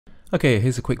Okay,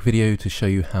 here's a quick video to show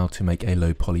you how to make a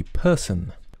low poly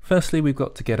person. Firstly, we've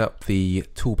got to get up the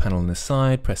tool panel on this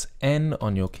side, press N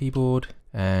on your keyboard,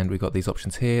 and we've got these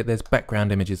options here. There's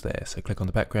background images there, so click on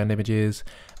the background images,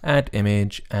 add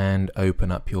image, and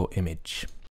open up your image.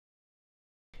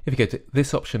 If you go to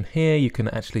this option here, you can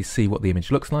actually see what the image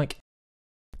looks like.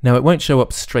 Now it won't show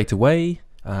up straight away.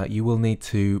 You will need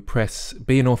to press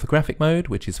B in orthographic mode,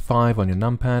 which is 5 on your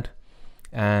numpad,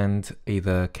 and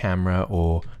either camera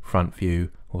or front view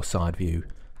or side view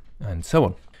and so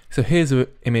on. So here's an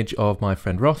image of my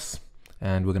friend Ross,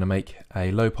 and we're going to make a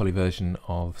low poly version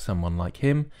of someone like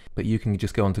him, but you can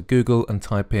just go onto Google and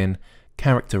type in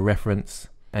character reference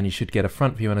and you should get a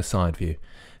front view and a side view.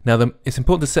 Now it's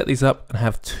important to set these up and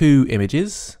have 2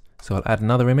 images, so I'll add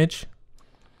another image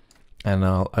and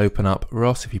I'll open up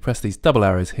Ross. If you press these double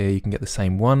arrows here, you can get the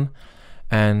same one,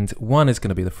 and one is going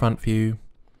to be the front view.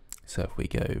 So if we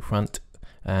go front,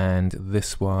 and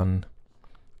this one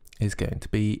is going to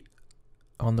be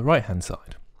on the right hand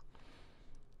side.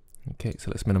 Okay,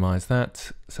 so let's minimize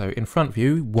that. So in front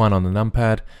view, 1 on the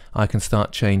numpad, I can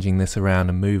start changing this around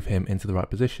and move him into the right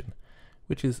position,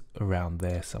 which is around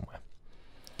there somewhere.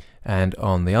 And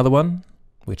on the other one,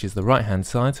 which is the right hand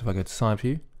side, so if I go to side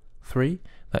view, 3,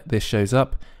 this shows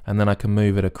up, and then I can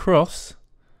move it across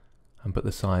and put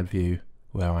the side view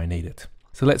where I need it.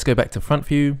 So let's go back to front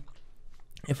view.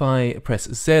 If I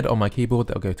press Z on my keyboard,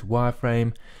 that'll go to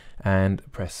wireframe, and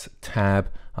press Tab,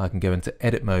 I can go into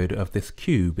edit mode of this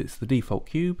cube. It's the default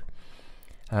cube.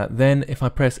 Then if I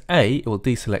press A, it will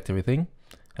deselect everything,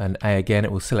 and A again,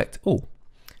 it will select all.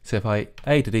 So if I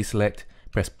A to deselect,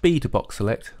 press B to box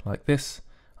select, like this,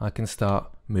 I can start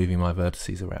moving my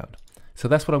vertices around. So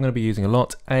that's what I'm going to be using a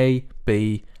lot, A,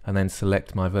 B, and then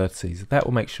select my vertices. That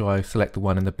will make sure I select the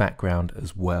one in the background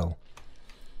as well.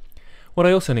 What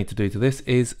I also need to do to this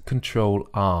is Control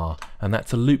R, and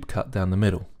that's a loop cut down the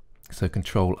middle. So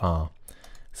Control R.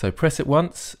 So press it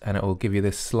once and it will give you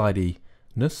this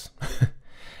slidiness.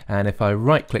 And if I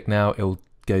right click now, it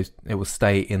will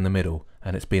stay in the middle,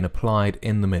 and it's been applied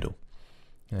in the middle.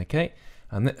 Okay,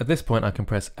 and at this point I can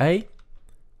press A,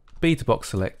 B to box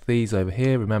select these over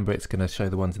here. Remember, it's going to show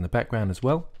the ones in the background as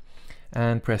well.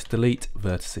 And press delete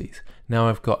vertices. Now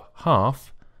I've got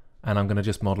half, and I'm going to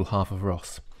just model half of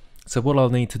Ross. So what I'll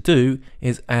need to do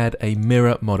is add a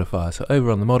mirror modifier. So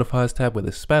over on the modifiers tab where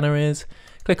the spanner is,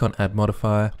 click on add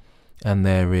modifier, and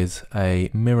there is a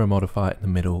mirror modifier in the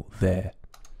middle there.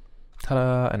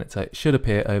 Ta-da! And it should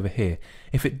appear over here.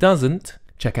 If it doesn't,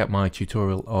 check out my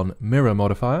tutorial on mirror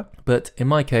modifier, but in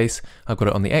my case I've got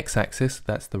it on the x-axis.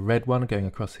 That's the red one going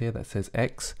across here that says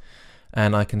X,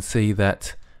 and I can see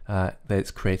that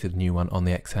it's created a new one on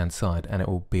the x-hand side, and it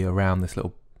will be around this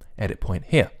little edit point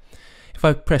here. If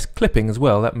I press clipping as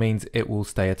well, that means it will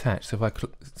stay attached. So if I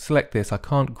select this, I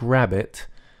can't grab it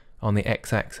on the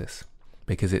x-axis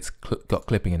because it's got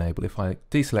clipping enabled. If I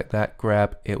deselect that,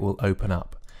 grab, it will open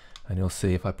up. And you'll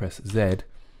see if I press Z,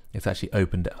 it's actually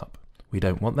opened it up. We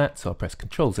don't want that, so I'll press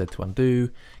Control Z to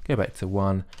undo, go back to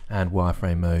 1 and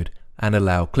wireframe mode, and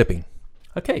allow clipping.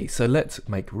 Okay, so let's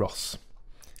make Ross.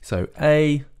 So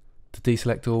A to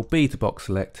deselect all, B to box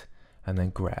select, and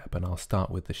then grab. And I'll start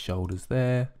with the shoulders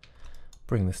there.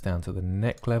 Bring this down to the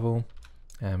neck level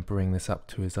and bring this up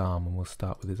to his arm, and we'll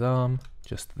start with his arm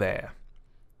just there.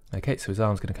 Okay, so his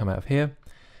arm's going to come out of here.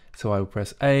 So I will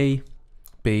press A,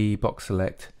 B, box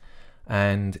select,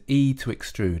 and E to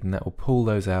extrude, and that will pull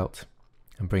those out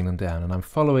and bring them down. And I'm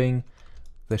following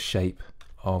the shape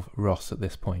of Ross at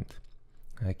this point.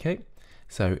 Okay,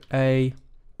 so A,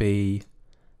 B,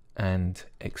 and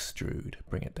extrude,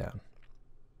 bring it down.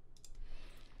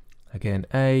 Again,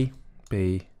 A,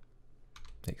 B,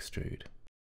 extrude.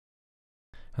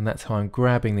 And that's how I'm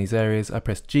grabbing these areas. I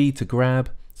press G to grab,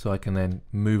 so I can then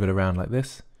move it around like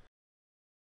this.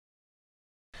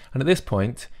 And at this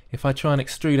point, if I try and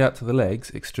extrude out to the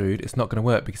legs, it's not going to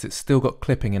work because it's still got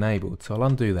clipping enabled. So I'll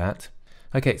undo that.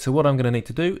 Okay, so what I'm going to need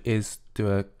to do is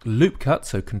do a loop cut,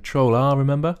 so Control R,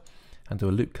 remember, and do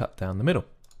a loop cut down the middle.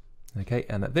 Okay,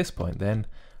 and at this point then,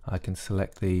 I can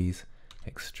select these,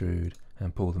 extrude,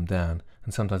 and pull them down.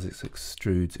 And sometimes it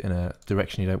extrudes in a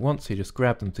direction you don't want, so you just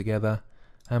grab them together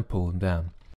and pull them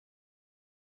down.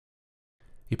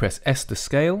 You press S to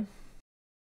scale.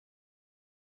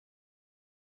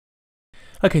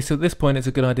 Okay, so at this point it's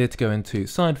a good idea to go into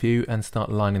side view and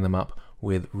start lining them up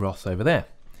with Ross over there.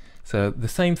 So the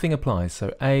same thing applies,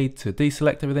 so A to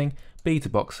deselect everything, B to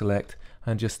box select,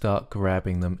 and just start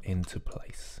grabbing them into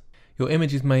place. Your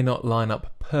images may not line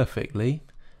up perfectly,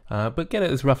 but get it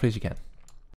as roughly as you can.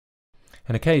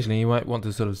 And occasionally you might want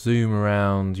to sort of zoom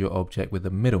around your object with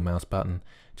the middle mouse button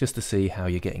just to see how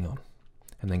you're getting on.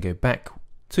 and then go back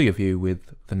to your view with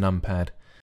the numpad.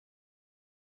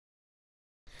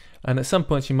 And at some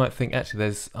points you might think,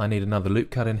 actually I need another loop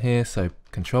cut in here, so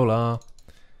Control R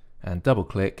and double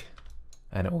click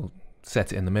and it will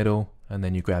set it in the middle, and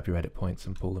then you grab your edit points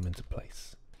and pull them into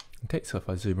place. Okay, so if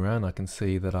I zoom around I can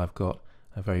see that I've got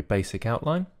a very basic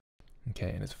outline.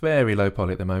 Okay, and it's very low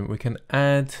poly at the moment. We can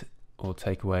add or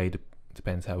take away,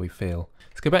 depends how we feel.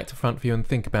 Let's go back to front view and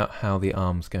think about how the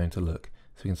arm's going to look.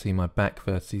 So you can see my back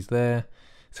vertices there.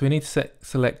 So we need to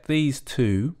select these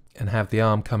two and have the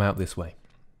arm come out this way.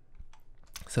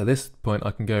 So at this point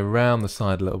I can go around the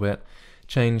side a little bit,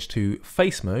 change to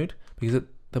face mode, because at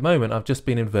the moment I've just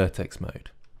been in vertex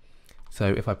mode. So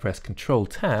if I press Control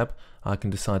Tab, I can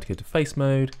decide to go to face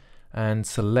mode and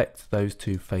select those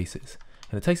two faces.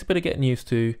 And it takes a bit of getting used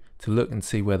to look and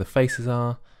see where the faces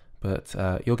are, but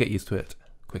you'll get used to it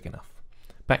quick enough.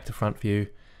 Back to front view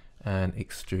and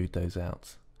extrude those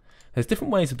out. There's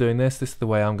different ways of doing this. This is the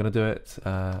way I'm going to do it,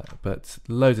 but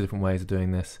loads of different ways of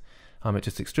doing this. I'm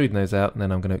just extruding those out, and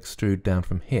then I'm going to extrude down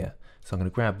from here. So I'm going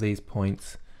to grab these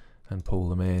points and pull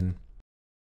them in.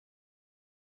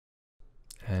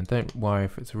 And don't worry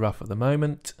if it's rough at the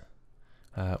moment.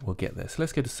 We'll get there. So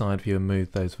let's go to side view and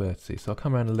move those vertices. So I'll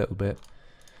come around a little bit,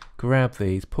 grab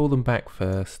these, pull them back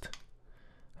first,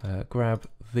 grab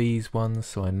these ones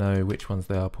so I know which ones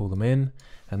they are, pull them in,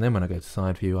 and then when I go to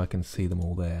side view I can see them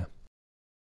all there.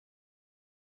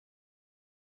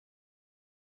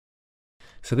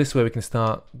 So this way we can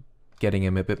start getting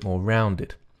them a bit more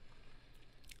rounded.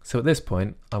 So at this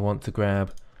point I want to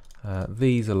grab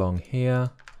these along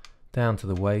here, down to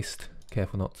the waist,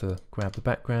 careful not to grab the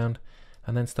background,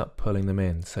 and then start pulling them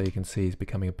in so you can see he's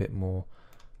becoming a bit more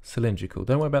cylindrical.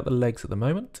 Don't worry about the legs at the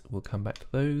moment, we'll come back to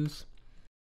those.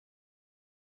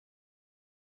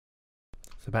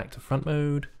 So back to front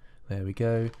mode, there we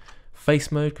go.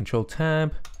 Face mode, Control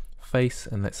Tab, face,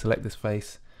 and let's select this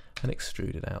face and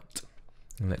extrude it out.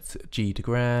 And let's G to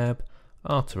grab,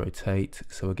 R to rotate,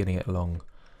 so we're getting it along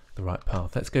the right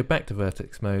path. Let's go back to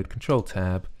vertex mode, Control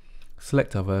Tab,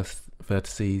 select our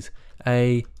vertices,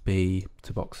 A, B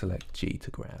to box select, G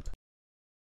to grab.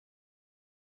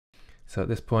 So at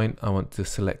this point I want to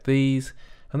select these,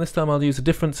 and this time I'll use a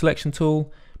different selection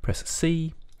tool. Press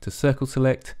C to circle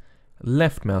select,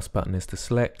 left mouse button is to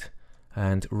select,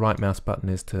 and right mouse button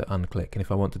is to unclick. And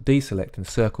if I want to deselect in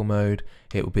circle mode,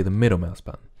 it will be the middle mouse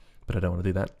button. But I don't want to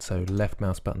do that, so left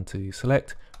mouse button to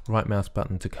select, right mouse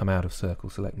button to come out of circle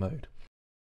select mode.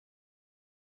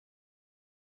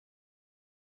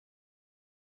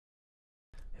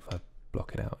 If I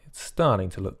block it out, it's starting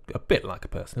to look a bit like a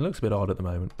person. It looks a bit odd at the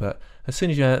moment, but as soon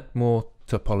as you add more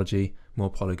topology,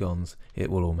 more polygons, it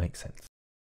will all make sense.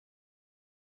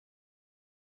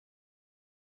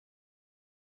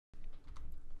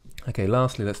 Okay,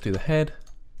 lastly let's do the head,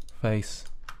 face,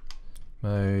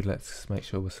 mode. Let's make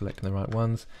sure we're selecting the right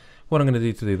ones. What I'm going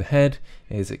to do the head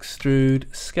is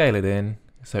extrude, scale it in,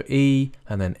 so E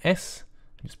and then S.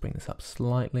 Just bring this up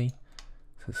slightly,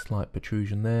 so a slight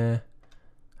protrusion there.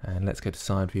 And let's go to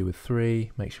side view with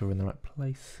 3, make sure we're in the right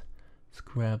place. Let's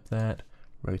grab that,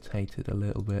 rotate it a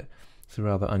little bit. It's a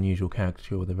rather unusual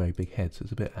caricature with a very big head, so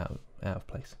it's a bit out of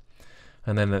place.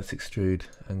 And then let's extrude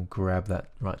and grab that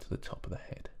right to the top of the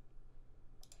head.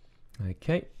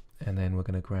 Okay, and then we're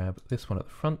going to grab this one at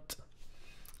the front.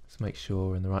 Let's make sure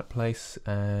we're in the right place,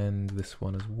 and this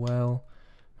one as well.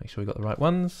 Make sure we got the right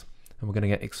ones, and we're going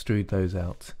to extrude those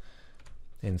out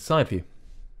in side view.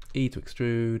 E to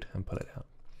extrude and pull it out.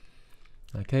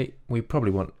 Okay, we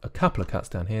probably want a couple of cuts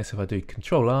down here, so if I do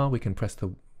Control R, we can press the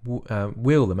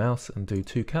wheel the mouse and do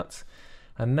 2 cuts.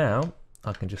 And now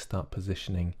I can just start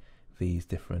positioning these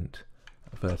different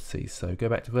vertices. So go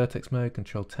back to vertex mode,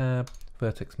 Control Tab,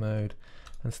 vertex mode,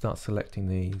 and start selecting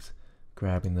these,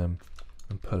 grabbing them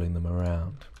and pulling them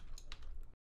around.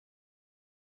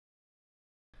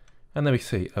 And there we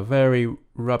see a very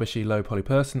rubbishy low poly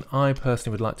person. I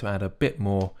personally would like to add a bit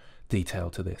more detail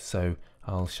to this, so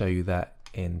I'll show you that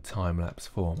in time-lapse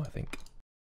form, I think.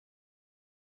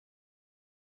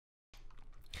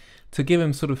 To give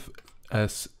him sort of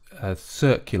a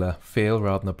circular feel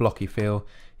rather than a blocky feel,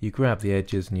 you grab the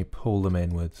edges and you pull them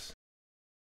inwards.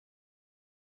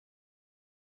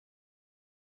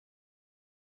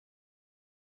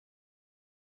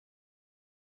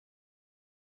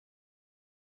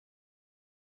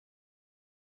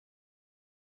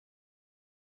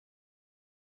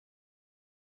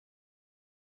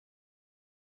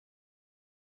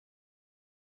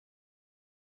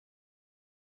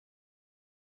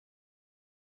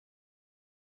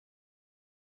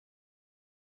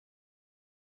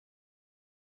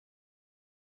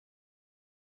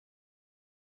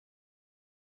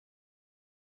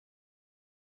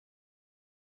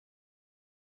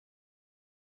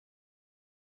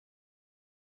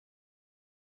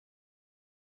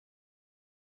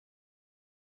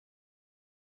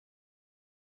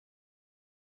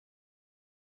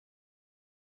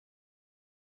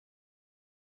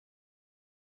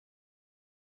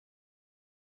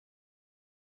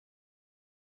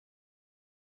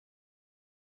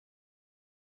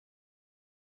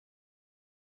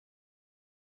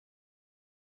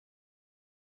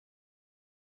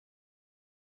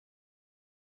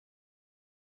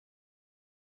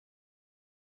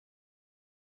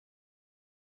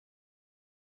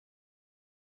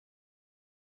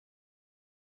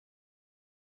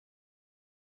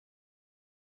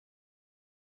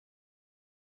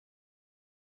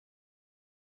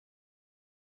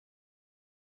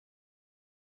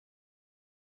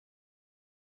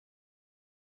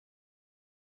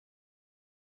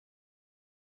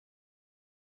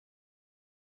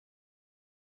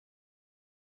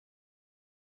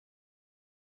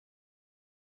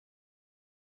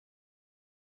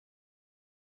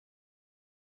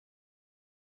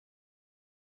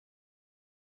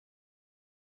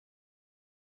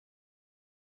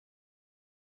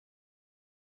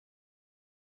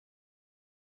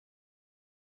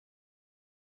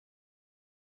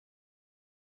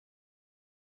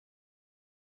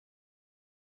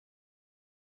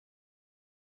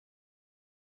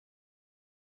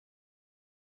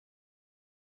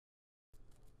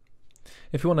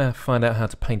 If you want to find out how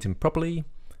to paint him properly,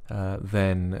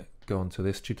 then go on to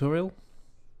this tutorial.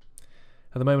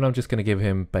 At the moment I'm just going to give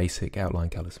him basic outline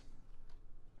colours.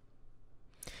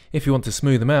 If you want to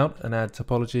smooth him out and add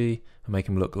topology and make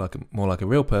him look more like a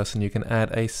real person, you can add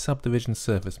a subdivision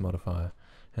surface modifier.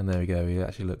 And there we go, he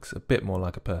actually looks a bit more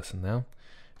like a person now.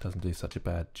 Doesn't do such a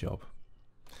bad job.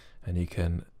 And you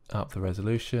can up the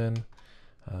resolution,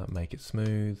 make it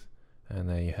smooth, and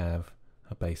there you have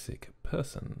a basic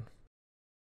person.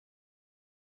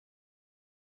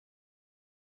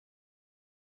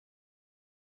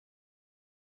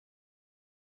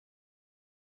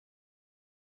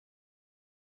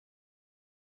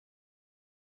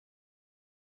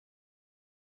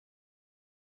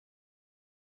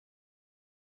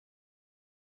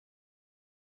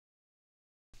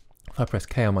 If I press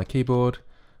K on my keyboard,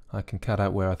 I can cut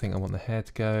out where I think I want the hair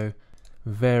to go.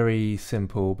 Very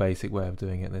simple, basic way of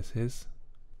doing it this is.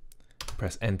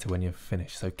 Press enter when you're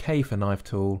finished. So K for knife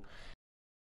tool.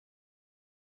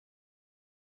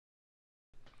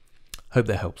 Hope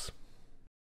that helps.